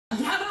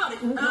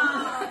and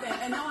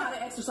know how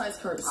to exercise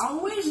courtesy. I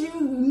wish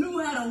you knew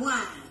how to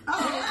whine.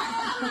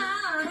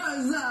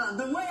 Because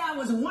the way I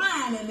was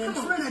whining in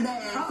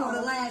Trinidad for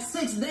the last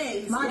 6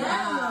 days, My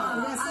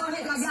God. I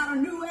think I got a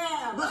new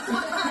ab.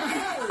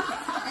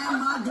 And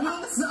my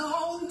glutes are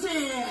on 10.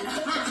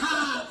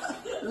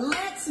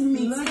 Let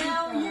me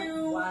tell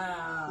you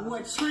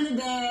what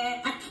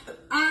Trinidad,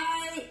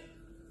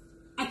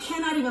 I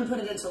cannot even put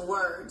it into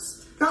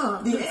words.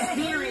 The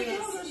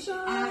experience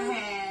I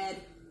had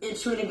in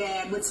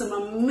Trinidad with some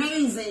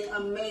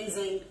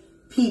amazing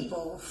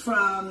people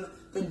from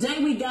the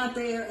day we got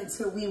there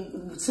until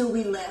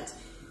we left.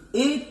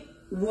 It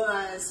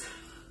was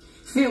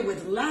filled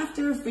with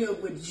laughter,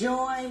 filled with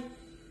joy.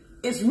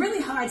 It's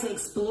really hard to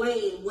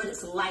explain what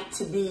it's like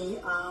to be.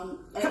 Come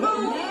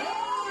on!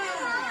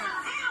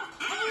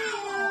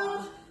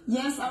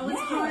 Yes, I was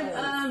part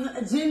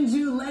of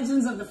Jinju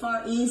Legends of the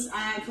Far East.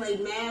 I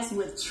played Mass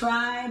with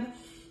Tribe.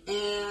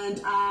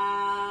 And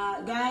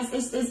guys,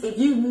 if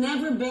you've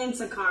never been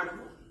to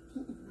Carnival,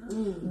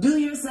 do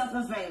yourself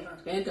a favor.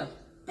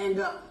 And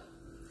go.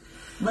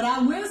 But I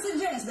will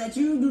suggest that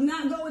you do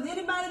not go with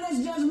anybody that's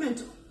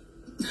judgmental.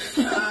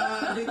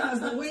 Because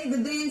the way the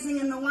dancing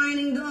and the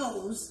whining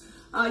goes,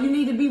 you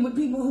need to be with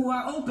people who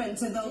are open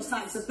to those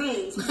types of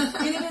things.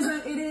 And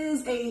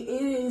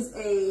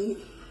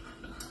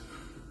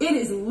it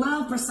is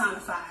love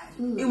personified.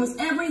 It was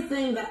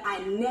everything that I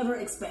never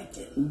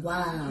expected.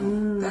 Wow.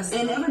 And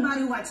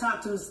everybody who I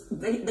talked to,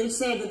 they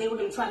said that they were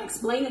going to try to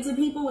explain it to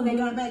people when they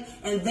got back,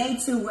 and they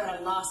too were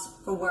at a loss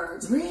for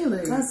words.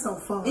 Really? That's so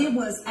fun. It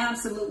was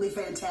absolutely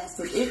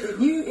fantastic.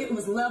 It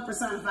was love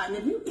personified. And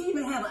if you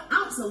even have an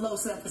ounce of low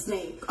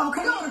self-esteem,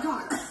 okay, go to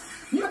Carnival.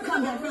 You'll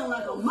come back feeling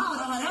like a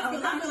model. I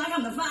feel like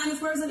I'm the finest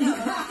person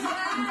ever.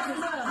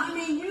 I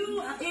mean,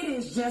 it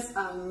is just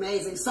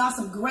amazing. Saw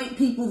some great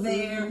people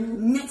there.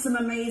 Met some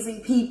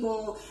amazing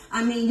people.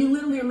 I mean, you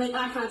literally make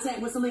eye contact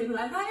with somebody and be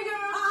like, hey,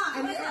 girl.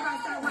 And then everybody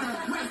start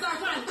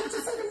whining. Did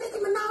you see the Nicki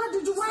Minaj?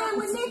 Did you whine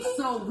with Nicki?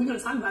 So we're going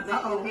to talk about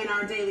that in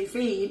our daily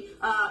feed.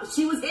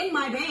 She was in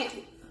my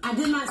band. I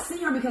did not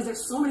see her because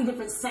there's so many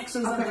different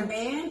sections of the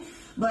band.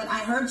 But I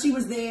heard she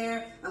was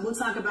there. And we'll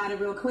talk about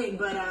it real quick.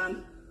 But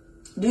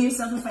do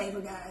yourself a favor,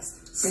 guys.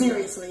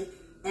 Seriously.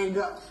 And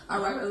go. All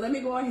right, let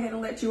me go ahead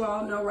and let you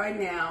all know right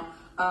now.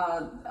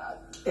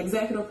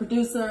 Executive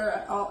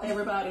producer,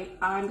 everybody,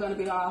 I'm going to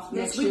be off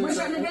next year. We're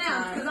shutting it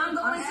down because I'm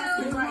going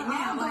to right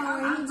now.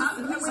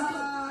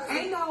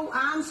 Ain't no,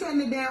 I'm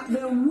shutting it down.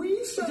 Then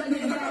we shutting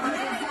it down.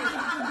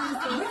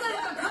 We're going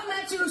to come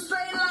at you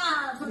straight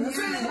live from the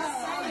Trinidad.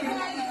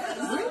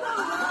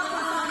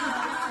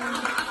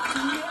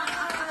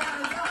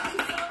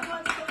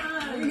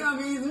 We're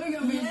going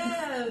to be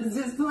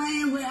just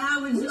playing with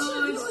our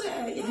George.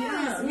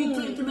 Yes, we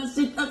came to mess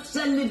it up,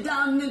 shut it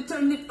down, and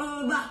turn it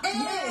over.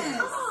 Yes.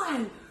 Come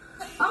on.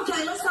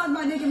 Okay, let's talk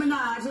about Nicki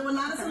Minaj. There were a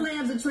lot of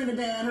celebs in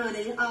Trinidad,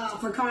 honey,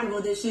 for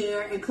Carnival this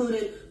year,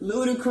 including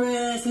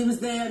Ludacris. He was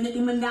there. Nicki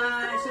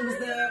Minaj, she was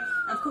there.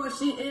 Of course,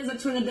 she is a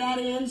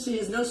Trinidadian. She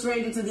is no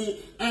stranger to the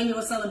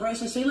annual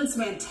celebration. She looks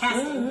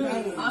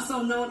fantastic.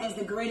 Also known as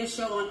the greatest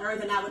show on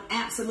earth, and I would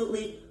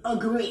absolutely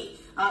agree.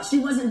 She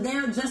wasn't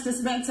there just to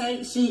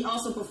spectate. She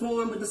also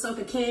performed with the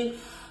Soca King,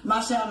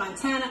 Machel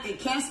Montana, and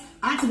Kes.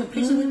 I took a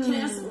picture with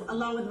Kes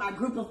along with my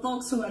group of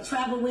folks who I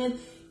traveled with.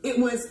 It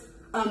was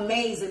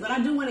amazing. But I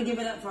do want to give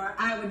it up for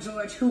Iowa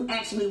George, who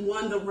actually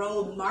won the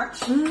Road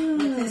March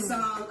with his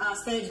song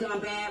Stage Gone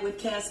Bad with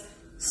Kes.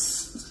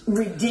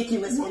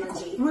 Ridiculous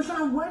energy.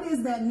 Rashan, what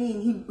does that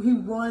mean? He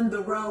won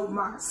the Road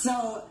March.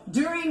 So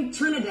during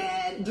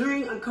Trinidad,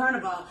 during a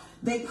Carnival,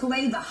 they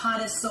play the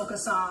hottest soca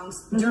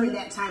songs during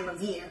that time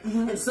of year.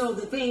 And so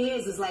the thing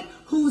is like,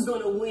 who's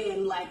going to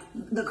win, like,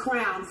 the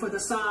crown for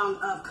the song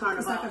of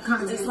Carnival?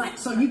 It's like,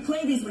 so you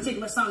play these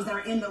particular songs that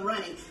are in the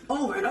running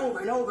over and over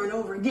and over and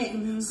over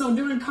again. So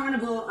during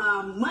Carnival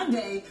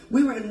Monday,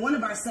 we were in one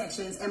of our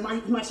sections, and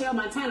Machel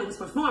Montana was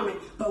performing,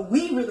 but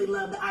we really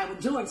loved the Iowa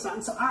George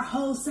song. So our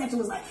whole section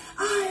was like,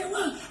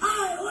 Iowa,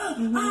 Iowa,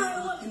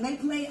 Iowa. And they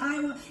played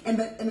Iowa, and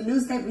the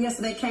newspaper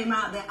yesterday came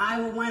out that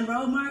Iowa won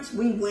Road March.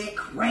 We went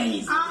crazy.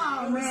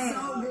 Oh, man.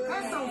 So good.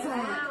 That's so fun.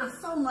 It was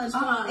so much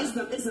fun.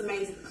 It's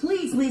amazing.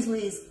 Please, please,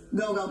 please,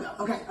 go.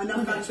 Okay,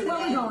 enough about Trinidad.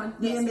 Where we going?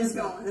 Yes, it's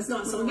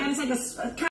going. So we got to take a